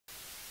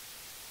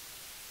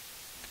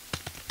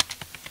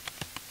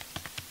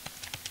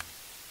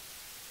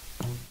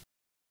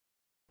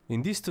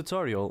In this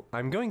tutorial,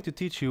 I'm going to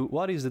teach you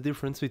what is the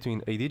difference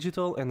between a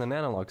digital and an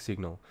analog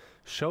signal,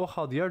 show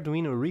how the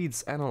Arduino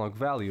reads analog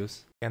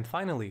values, and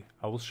finally,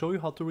 I will show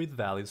you how to read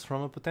values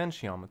from a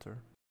potentiometer.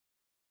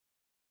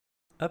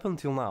 Up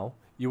until now,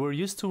 you were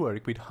used to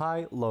work with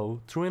high,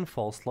 low, true and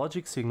false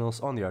logic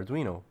signals on the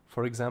Arduino,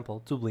 for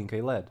example, to blink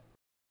a LED.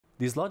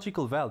 These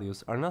logical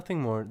values are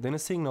nothing more than a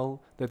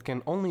signal that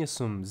can only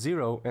assume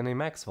 0 and a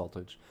max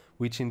voltage,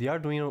 which in the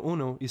Arduino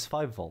Uno is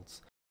 5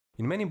 volts.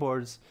 In many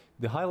boards,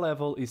 the high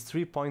level is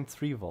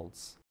 3.3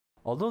 volts.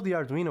 Although the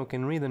Arduino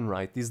can read and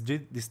write these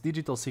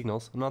digital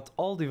signals, not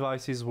all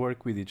devices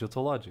work with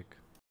digital logic.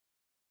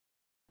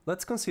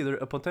 Let's consider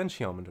a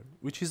potentiometer,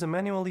 which is a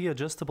manually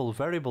adjustable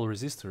variable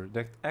resistor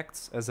that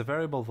acts as a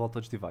variable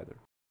voltage divider.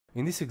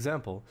 In this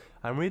example,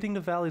 I'm reading the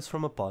values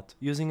from a pot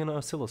using an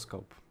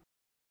oscilloscope.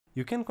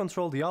 You can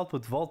control the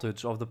output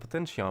voltage of the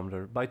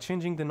potentiometer by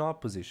changing the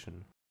knob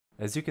position.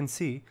 As you can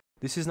see,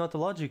 this is not a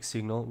logic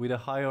signal with a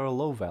high or a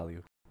low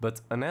value, but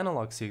an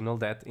analog signal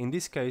that, in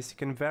this case,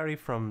 can vary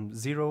from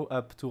 0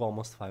 up to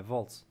almost 5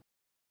 volts.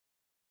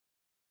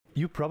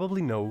 You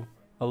probably know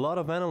a lot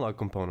of analog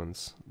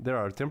components. There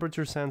are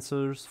temperature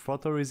sensors,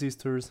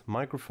 photoresistors,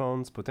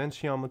 microphones,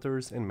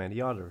 potentiometers, and many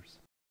others.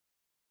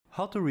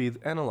 How to read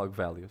analog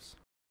values?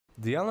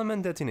 The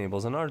element that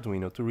enables an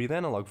Arduino to read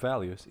analog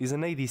values is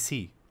an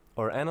ADC,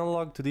 or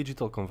analog to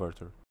digital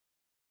converter.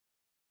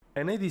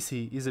 An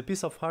ADC is a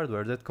piece of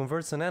hardware that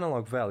converts an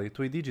analog value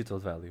to a digital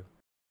value.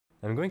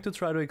 I'm going to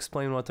try to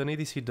explain what an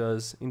ADC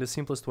does in the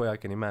simplest way I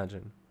can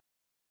imagine.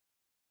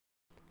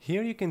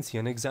 Here you can see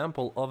an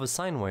example of a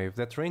sine wave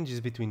that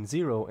ranges between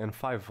 0 and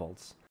 5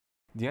 volts.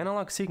 The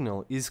analog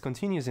signal is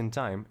continuous in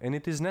time, and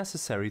it is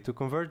necessary to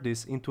convert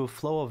this into a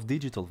flow of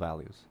digital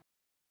values.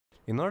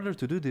 In order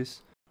to do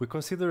this, we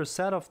consider a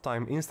set of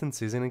time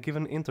instances in a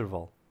given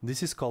interval.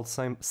 This is called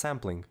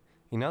sampling.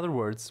 In other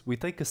words, we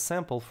take a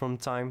sample from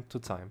time to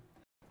time.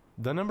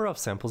 The number of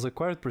samples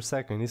acquired per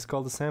second is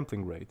called the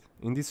sampling rate.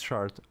 In this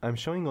chart, I'm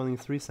showing only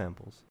 3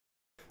 samples.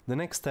 The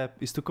next step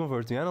is to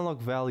convert the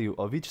analog value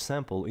of each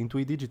sample into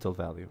a digital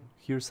value.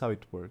 Here's how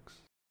it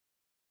works.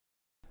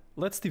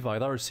 Let's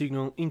divide our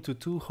signal into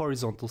 2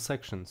 horizontal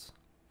sections.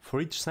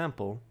 For each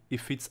sample,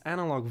 if its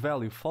analog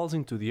value falls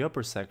into the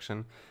upper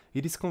section,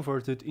 it is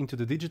converted into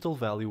the digital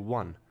value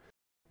 1.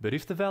 But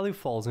if the value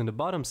falls in the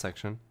bottom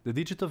section, the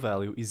digital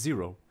value is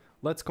 0.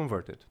 Let's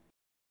convert it.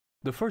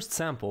 The first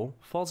sample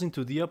falls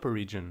into the upper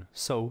region,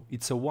 so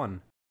it's a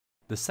 1.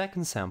 The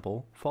second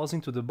sample falls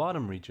into the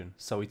bottom region,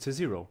 so it's a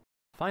 0.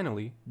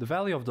 Finally, the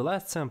value of the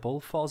last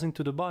sample falls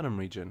into the bottom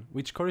region,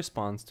 which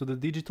corresponds to the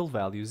digital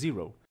value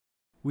 0.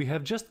 We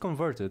have just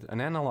converted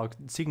an analog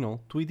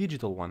signal to a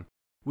digital one,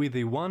 with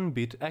a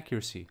 1-bit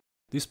accuracy.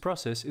 This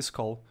process is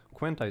called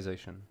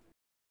quantization.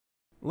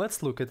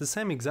 Let's look at the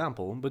same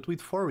example, but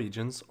with 4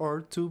 regions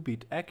or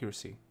 2-bit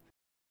accuracy.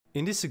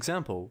 In this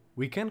example,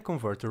 we can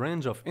convert a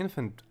range of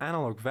infinite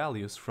analog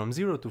values from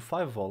 0 to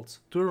 5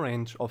 volts to a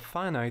range of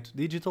finite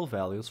digital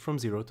values from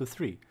 0 to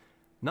 3.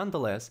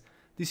 Nonetheless,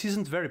 this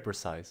isn't very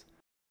precise.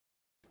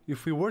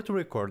 If we were to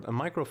record a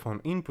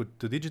microphone input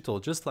to digital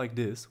just like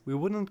this, we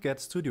wouldn't get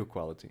studio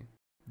quality.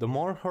 The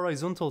more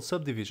horizontal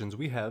subdivisions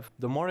we have,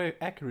 the more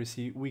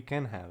accuracy we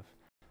can have.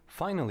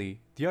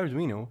 Finally, the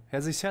Arduino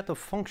has a set of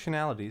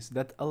functionalities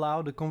that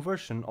allow the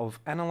conversion of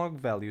analog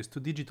values to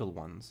digital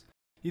ones.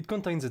 It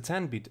contains a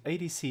 10-bit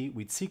ADC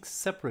with 6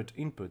 separate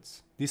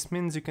inputs. This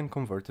means you can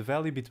convert a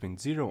value between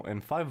 0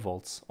 and 5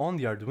 volts on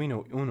the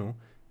Arduino Uno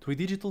to a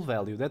digital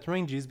value that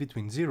ranges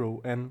between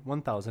 0 and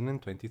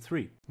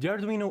 1023. The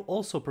Arduino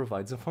also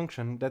provides a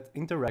function that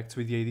interacts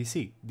with the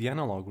ADC, the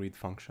analog read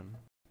function.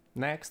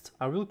 Next,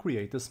 I will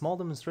create a small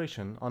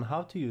demonstration on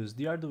how to use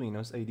the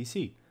Arduino's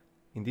ADC.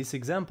 In this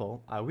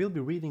example, I will be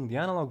reading the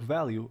analog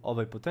value of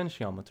a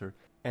potentiometer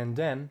and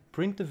then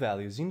print the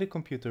values in the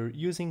computer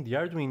using the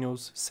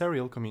Arduino's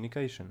serial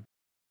communication.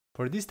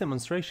 For this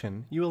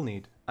demonstration, you will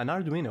need an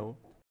Arduino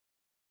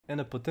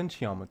and a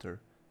potentiometer.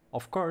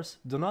 Of course,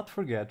 do not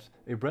forget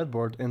a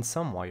breadboard and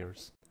some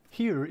wires.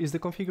 Here is the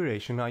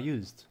configuration I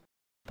used.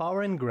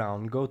 Power and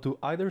ground go to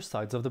either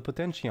sides of the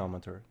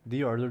potentiometer.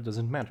 The order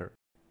doesn't matter.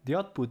 The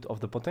output of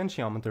the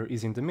potentiometer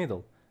is in the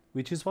middle,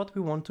 which is what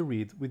we want to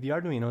read with the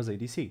Arduino's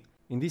ADC.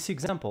 In this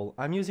example,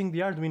 I'm using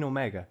the Arduino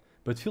Mega,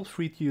 but feel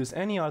free to use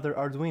any other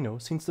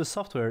Arduino since the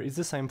software is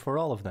the same for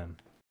all of them.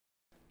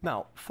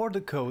 Now, for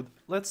the code,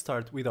 let's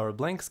start with our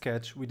blank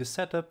sketch with the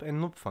setup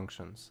and loop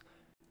functions.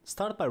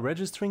 Start by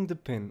registering the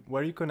pin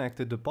where you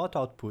connected the pot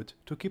output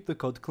to keep the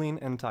code clean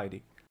and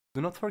tidy.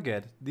 Do not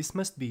forget, this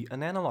must be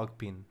an analog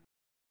pin.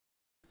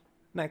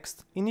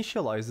 Next,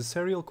 initialize the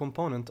serial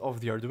component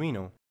of the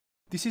Arduino.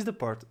 This is the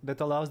part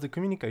that allows the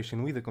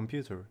communication with the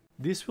computer.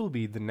 This will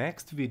be the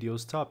next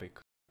video's topic.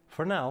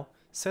 For now,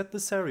 set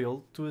the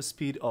serial to a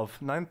speed of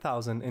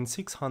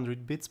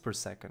 9600 bits per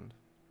second.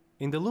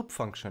 In the loop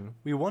function,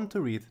 we want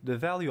to read the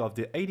value of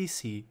the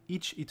ADC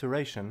each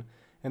iteration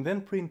and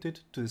then print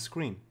it to the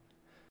screen.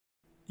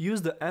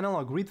 Use the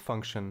analog read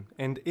function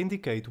and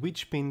indicate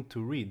which pin to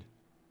read.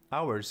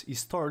 Ours is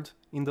stored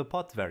in the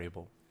pot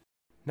variable.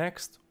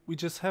 Next, we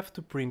just have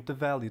to print the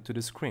value to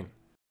the screen.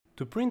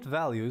 To print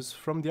values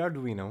from the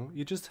Arduino,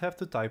 you just have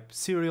to type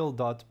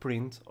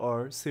serial.print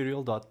or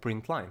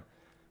serial.println.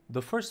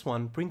 The first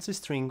one prints a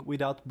string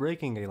without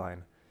breaking a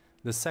line.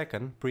 The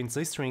second prints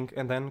a string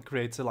and then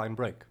creates a line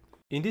break.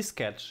 In this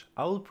sketch,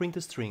 I will print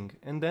a string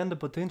and then the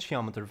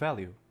potentiometer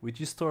value,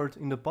 which is stored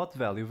in the pot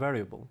value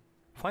variable.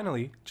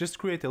 Finally, just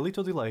create a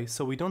little delay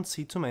so we don't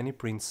see too many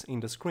prints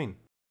in the screen.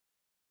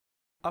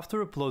 After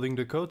uploading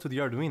the code to the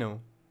Arduino,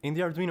 in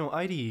the Arduino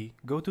IDE,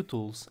 go to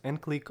Tools and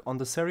click on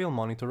the Serial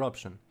Monitor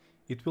option.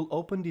 It will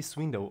open this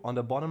window on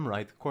the bottom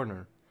right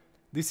corner.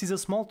 This is a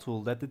small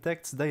tool that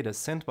detects data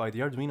sent by the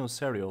Arduino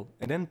serial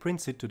and then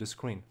prints it to the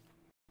screen.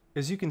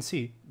 As you can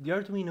see, the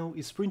Arduino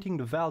is printing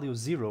the value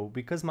 0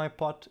 because my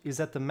pot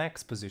is at the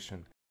max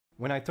position.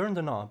 When I turn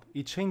the knob,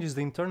 it changes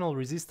the internal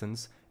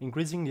resistance,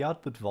 increasing the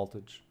output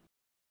voltage.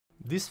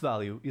 This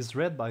value is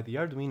read by the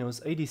Arduino's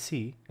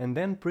ADC and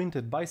then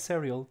printed by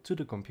serial to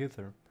the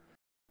computer.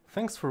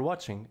 Thanks for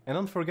watching and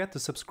don't forget to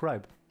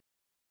subscribe.